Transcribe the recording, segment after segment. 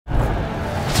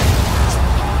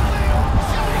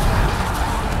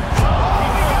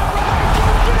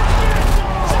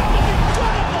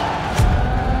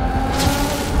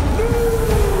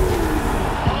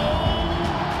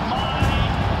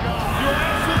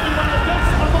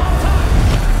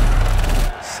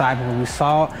side.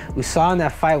 But we saw in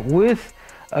that fight with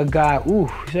a guy. Ooh,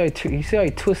 you see how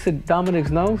he twisted Dominic's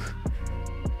nose?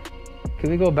 Can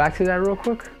we go back to that real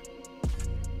quick?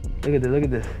 Look at this. Look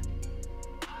at this.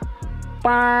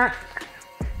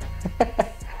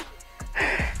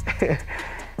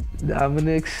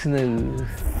 Dominic snooze.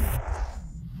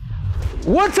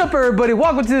 What's up, everybody?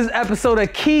 Welcome to this episode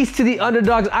of Keys to the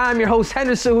Underdogs. I'm your host,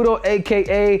 Henry Cejudo,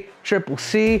 aka Triple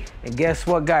C. And guess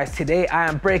what, guys? Today I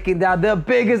am breaking down the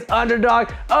biggest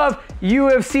underdog of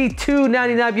UFC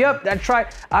 299. Yep, that's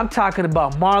right. I'm talking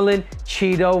about Marlon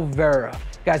Chito Vera.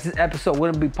 Guys, this episode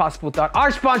wouldn't be possible without our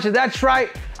sponsor. That's right.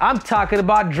 I'm talking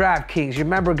about DraftKings.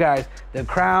 Remember, guys, the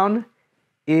crown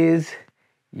is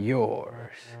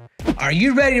yours. Are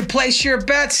you ready to place your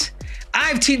bets?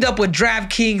 I've teamed up with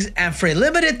DraftKings, and for a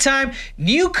limited time,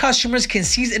 new customers can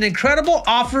seize an incredible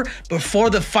offer before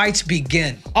the fights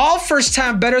begin. All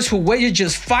first-time bettors who wager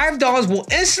just $5 will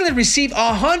instantly receive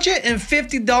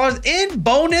 $150 in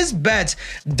bonus bets.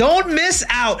 Don't miss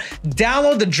out.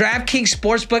 Download the DraftKings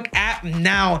Sportsbook app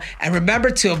now, and remember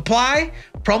to apply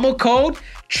promo code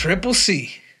Triple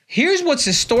C. Here's what's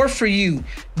in store for you.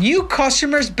 New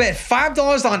customers bet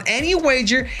 $5 on any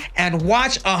wager and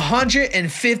watch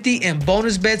 $150 in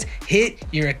bonus bets hit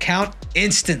your account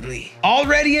instantly.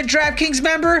 Already a DraftKings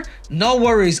member? No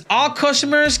worries. All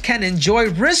customers can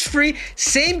enjoy risk-free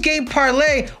same-game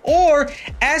parlay or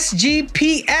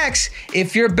SGPX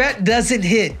if your bet doesn't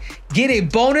hit. Get a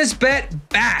bonus bet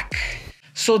back.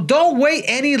 So don't wait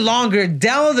any longer.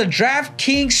 Download the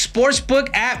DraftKings Sportsbook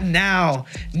app now.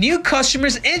 New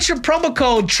customers enter promo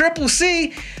code Triple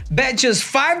C, bet just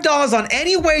 $5 on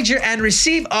any wager and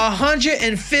receive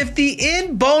 $150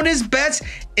 in bonus bets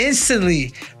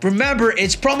instantly. Remember,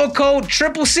 it's promo code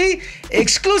Triple C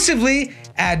exclusively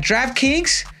at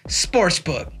DraftKings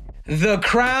Sportsbook. The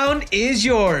crown is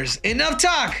yours. Enough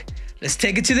talk. Let's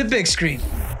take it to the big screen.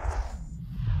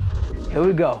 Here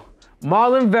we go.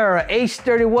 Marlon Vera, age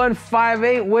 31,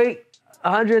 5'8", weight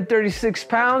 136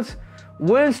 pounds,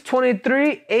 wins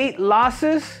 23, 8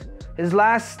 losses. His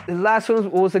last one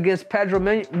was against Pedro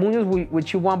Munoz, which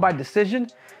he won by decision.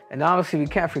 And obviously, we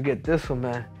can't forget this one,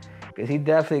 man, because he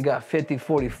definitely got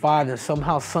 50-45, and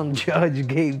somehow some judge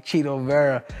gave Chito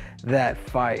Vera that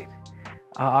fight.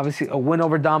 Obviously, a win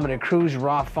over Dominic Cruz,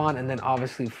 Rafa, and then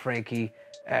obviously Frankie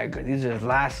Edgar. These are his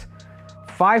last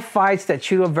 5 fights that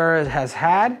Chito Vera has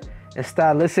had. And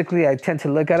stylistically, I tend to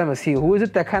look at him and see who is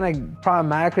it that kind of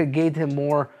problematically gave him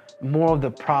more of the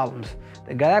problems.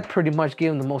 The guy that pretty much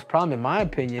gave him the most problem, in my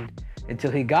opinion,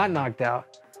 until he got knocked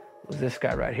out, was this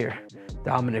guy right here,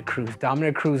 Dominic Cruz.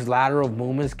 Dominic Cruz's lateral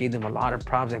movements gave him a lot of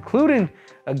problems, including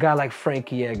a guy like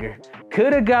Frankie Edgar.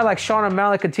 Could a guy like Sean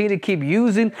O'Malley continue to keep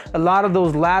using a lot of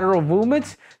those lateral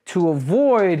movements to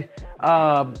avoid,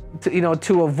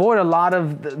 to avoid a lot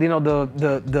of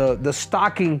the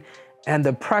stalking and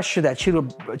the pressure that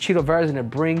Chito Vera is going to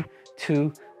bring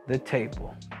to the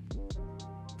table?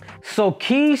 So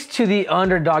keys to the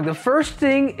underdog. The first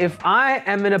thing, if I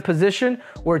am in a position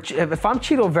where, if I'm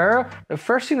Chito Vera, the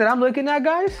first thing that I'm looking at,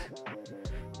 guys,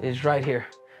 is right here,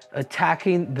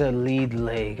 attacking the lead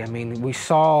leg. I mean, we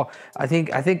saw, I think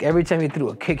every time he threw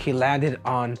a kick, he landed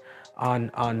on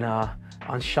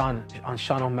Sean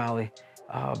O'Malley.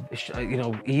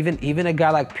 Even a guy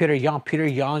like Peter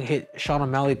Yan hit Sean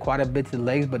O'Malley quite a bit to the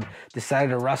legs, but decided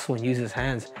to wrestle and use his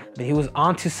hands. I mean, he was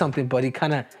onto something, but he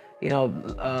kind of,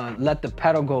 let the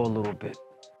pedal go a little bit.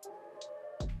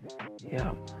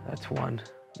 Yeah, that's one.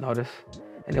 Notice,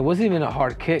 and it wasn't even a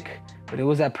hard kick, but it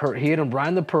was that he hit him right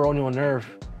in the peroneal nerve.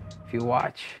 If you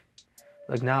watch,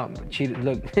 look now, Cheetah,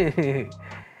 look.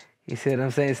 He said,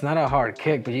 "I'm saying it's not a hard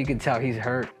kick, but you can tell he's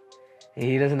hurt.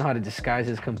 He doesn't know how to disguise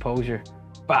his composure."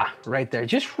 Bah, right there.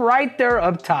 Just right there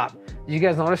up top. Did you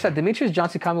guys notice that? Demetrius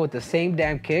Johnson coming with the same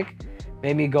damn kick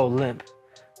made me go limp.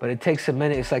 But it takes a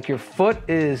minute. It's like your foot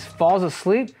falls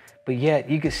asleep, but yet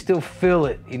you can still feel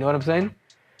it. You know what I'm saying?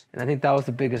 And I think that was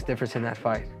the biggest difference in that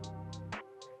fight.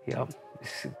 Yep.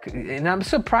 And I'm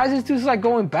surprised this dude's like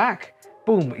going back.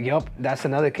 Boom. Yep. That's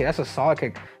another kick. That's a solid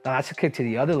kick. Now that's a kick to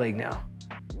the other leg now.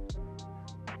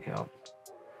 Yep.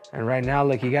 And right now,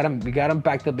 look, you got him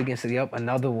backed up against it. Yep,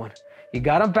 another one. You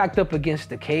got him backed up against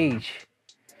the cage.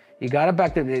 You got him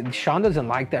backed up. Sean doesn't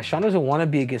like that. Sean doesn't want to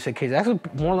be against the cage. That's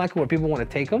more likely where people want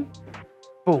to take him.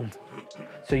 Boom.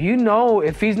 So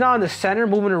if he's not in the center,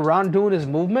 moving around, doing his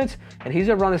movements, and he's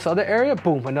around this other area,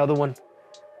 boom, another one.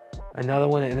 Another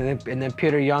one, and then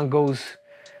Peter Yan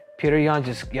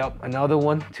just, another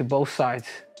one to both sides.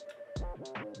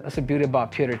 That's the beauty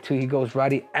about Peter too. He goes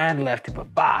righty and lefty, but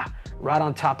right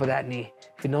on top of that knee.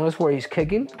 If you notice where he's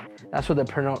kicking, That's where the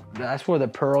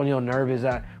peroneal nerve is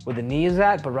at, where the knee is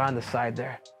at, but right on the side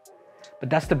there. But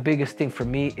that's the biggest thing for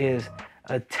me is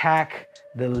attack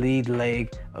the lead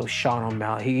leg of Sean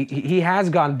O'Malley. He has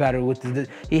gone better with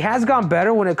he has gone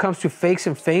better when it comes to fakes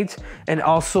and feints, and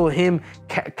also him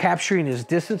capturing his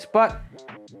distance, but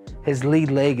his lead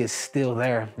leg is still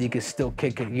there. You can still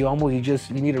kick it. You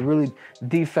need to really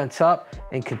defense up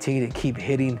and continue to keep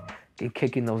hitting and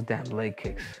kicking those damn leg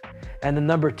kicks. And the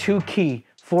number 2 key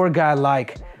for a guy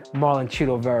like Marlon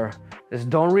Chito Vera is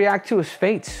don't react to his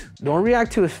feints. Don't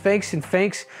react to his fakes and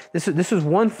fakes. This is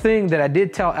one thing that I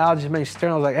did tell Aljamain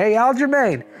Sterling. I was like, hey,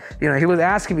 Aljamain, you know, he was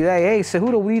asking me, hey,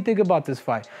 Cejudo, what do you think about this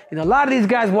fight? You know, a lot of these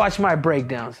guys watch my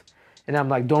breakdowns. And I'm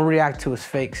like, don't react to his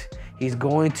fakes. He's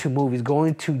going to move. He's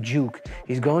going to juke.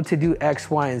 He's going to do X,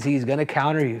 Y, and Z. He's going to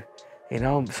counter you. You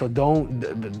know, so don't,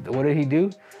 what did he do?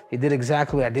 He did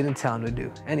exactly what I didn't tell him to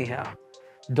do. Anyhow,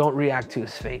 don't react to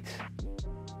his feints.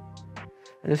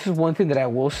 And this is one thing that I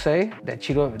will say that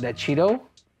Chito,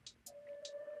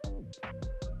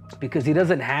 because he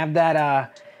doesn't have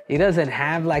that, he doesn't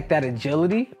have like that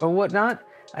agility or whatnot.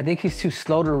 I think he's too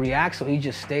slow to react, so he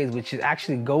just stays, which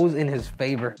actually goes in his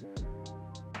favor.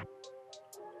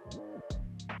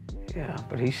 Yeah,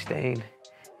 but he's staying.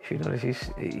 If you notice,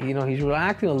 he's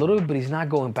reacting a little bit, but he's not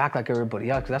going back like everybody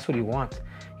else, because that's what he wants.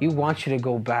 He wants you to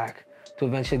go back to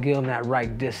eventually give him that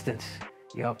right distance.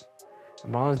 Yep.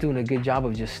 Marlon's doing a good job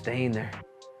of just staying there.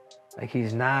 Like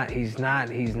he's not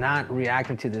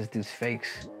reacting to this dude's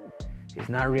fakes. He's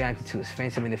not reacting to his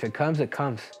feints. I mean, if it comes, it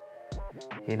comes.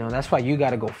 You know, that's why you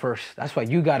gotta go first. That's why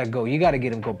you gotta go. You gotta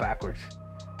get him go backwards.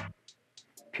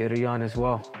 Petr Yan as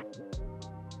well.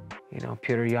 You know,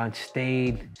 Petr Yan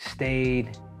stayed.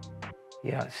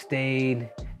 Yeah, stayed.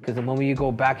 Because the moment you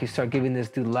go back, you start giving this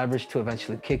dude leverage to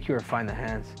eventually kick you or find the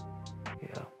hands.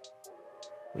 Yeah.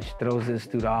 Which throws this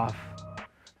dude off.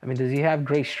 I mean, does he have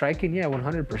great striking? Yeah,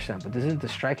 100%. But this isn't the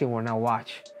striking war. Now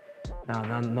watch.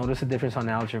 Now notice the difference on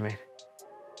Aljamain.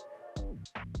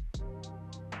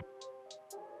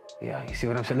 Yeah, you see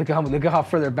what I'm saying? Look at how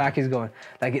further back he's going.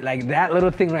 Like that little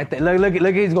thing right there.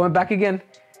 Look, he's going back again.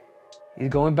 He's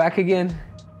going back again.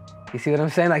 You see what I'm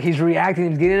saying? Like he's reacting.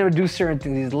 He's getting him to do certain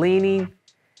things. He's leaning.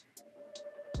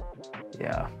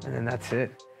 Yeah, and then that's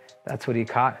it. That's what he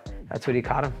caught. That's what he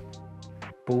caught him.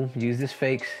 Boom, used his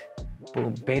fakes.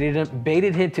 Boom, baited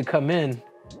him to come in.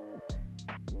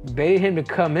 Baited him to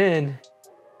come in.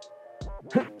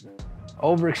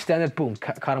 Overextended, boom,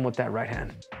 caught him with that right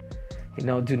hand. You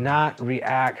know, do not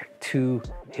react to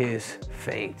his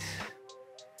feints.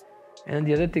 And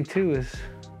the other thing too is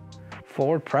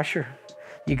forward pressure.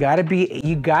 You gotta be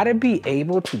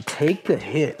able to take the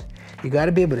hit. You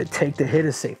gotta be able to take the hit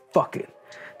and say, fuck it.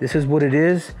 This is what it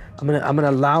is. I'm gonna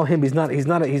allow him. He's not a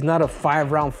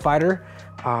 5-round fighter.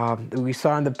 We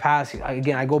saw in the past.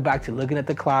 Again, I go back to looking at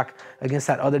the clock against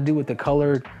that other dude with the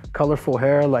colorful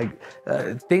hair, like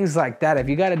things like that. If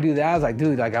you got to do that, I was like,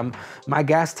 dude, like my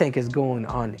gas tank is going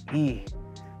on E,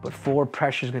 but forward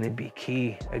pressure is gonna be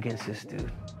key against this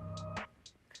dude.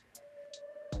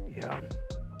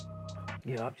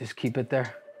 Yeah, just keep it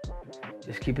there.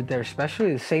 Just keep it there,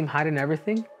 especially the same height and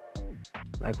everything.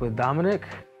 Like with Dominic,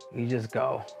 you just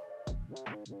go.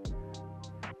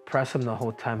 Press him the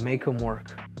whole time, make him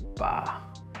work. Bah,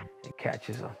 it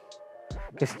catches him.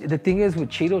 Because the thing is with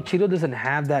Chito doesn't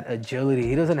have that agility.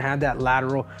 He doesn't have that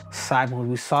lateral side move.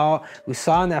 We saw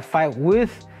in that fight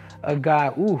with a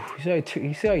guy, ooh,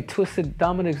 you see how he twisted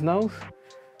Dominic's nose?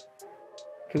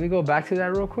 Can we go back to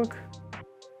that real quick?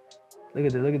 Look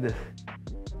at this.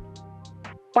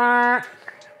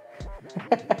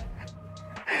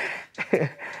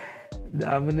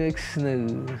 Dominic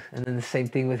snooze. And then the same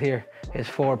thing with here. His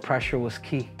forward pressure was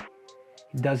key.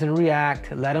 He doesn't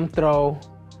react, let him throw,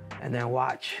 and then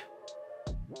watch.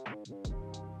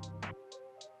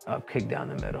 Up kick down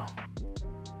the middle.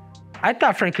 I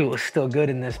thought Frankie was still good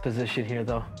in this position here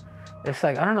though. It's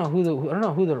like I don't know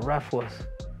who the ref was.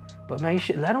 But man, you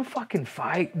should let him fucking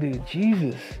fight, dude.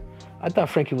 Jesus. I thought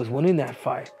Frankie was winning that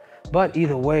fight. But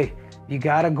either way, you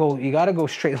gotta go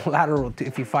straight lateral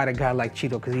if you fight a guy like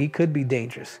Chito, because he could be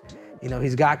dangerous. You know,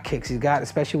 he's got kicks.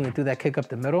 Especially when he threw that kick up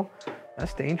the middle.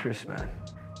 That's dangerous, man.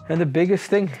 And the biggest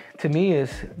thing to me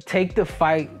is take the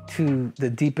fight to the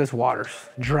deepest waters.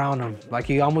 Drown him. Like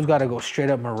you almost gotta go straight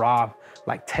up Marab.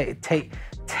 Like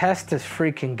test his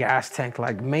freaking gas tank.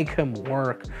 Like make him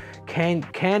work. Can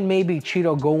maybe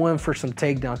Chito go in for some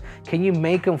takedowns? Can you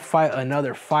make him fight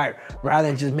another fight rather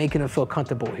than just making him feel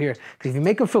comfortable here? Because if you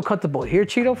make him feel comfortable here,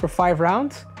 Chito, for 5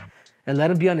 rounds and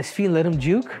let him be on his feet and let him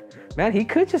juke, man, he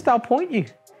could just outpoint you.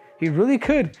 He really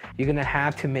could. You're gonna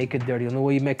have to make it dirty. The only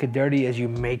way you make it dirty is you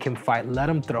make him fight. Let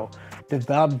him throw.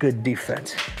 develop good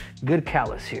defense. Good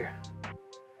callus here.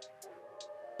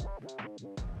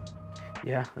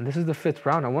 Yeah, and this is the 5th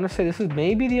round. I want to say this is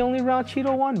maybe the only round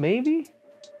Chito won, maybe.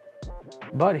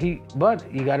 But you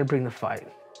got to bring the fight.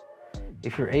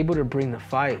 If you're able to bring the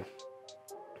fight,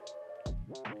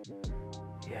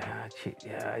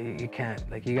 you can't.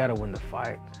 Like, you got to win the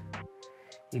fight.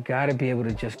 You got to be able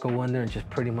to just go in there and just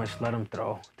pretty much let him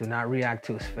throw. Do not react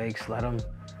to his fakes. Let him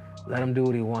do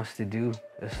what he wants to do.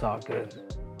 It's all good.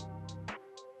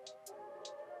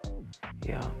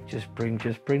 Yeah, just bring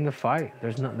the fight.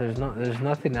 There's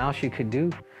nothing else you could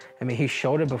do. I mean, he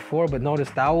showed it before, but notice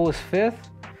that was 5th.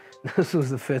 This was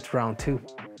the 5th round too.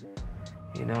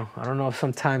 You know, I don't know if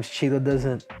sometimes Chito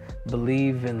doesn't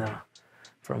believe in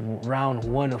from round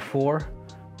 1 to 4,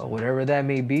 but whatever that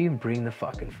may be, bring the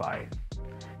fucking fight.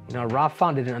 You know, Rob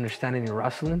Font didn't understand any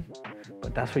wrestling,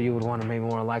 but that's where you would want to maybe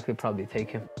more likely probably take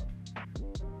him.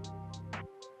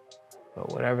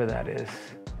 But whatever that is,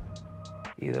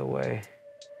 either way,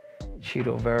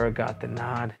 Chito Vera got the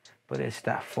nod, but it's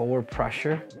that forward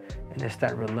pressure and it's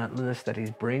that relentlessness that he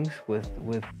brings with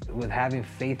having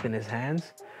faith in his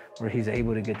hands where he's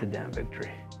able to get the damn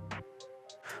victory.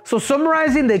 So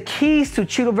summarizing the keys to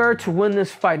Chito Vera to win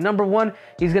this fight. Number 1,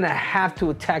 he's gonna have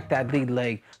to attack that lead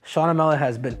leg. Sean O'Malley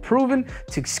has been proven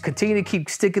to continue to keep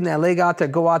sticking that leg out there,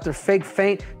 go out there, fake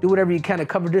feint, do whatever you can to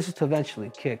cover distance to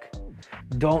eventually kick.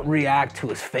 Don't react to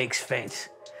his fakes, feints.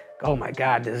 Oh my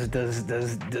God,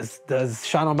 does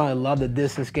Sean O'Malley love the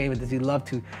distance game? Does he love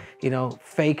to, you know,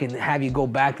 fake and have you go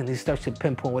back and he starts to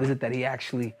pinpoint what is it that he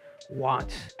actually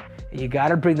wants? And you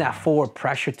gotta bring that forward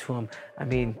pressure to him. I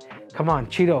mean, come on,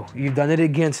 Chito, you've done it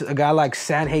against a guy like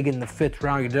Sandhagen in the 5th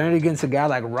round. You've done it against a guy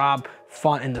like Rob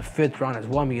Font in the 5th round as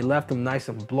well. I mean, you left him nice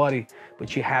and bloody,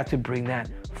 but you have to bring that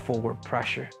forward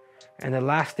pressure. And the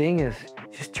last thing is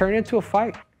just turn it into a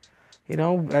fight. You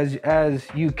know, as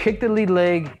you kick the lead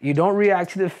leg, you don't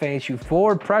react to the feints, you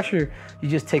forward pressure, you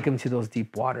just take him to those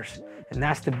deep waters. And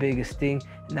that's the biggest thing.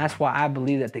 And that's why I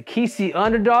believe that the key to the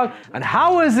underdog, and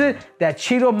how is it that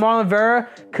Chito Marlon Vera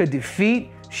could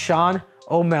defeat Sean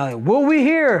O'Malley? Will we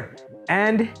hear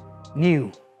and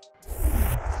new?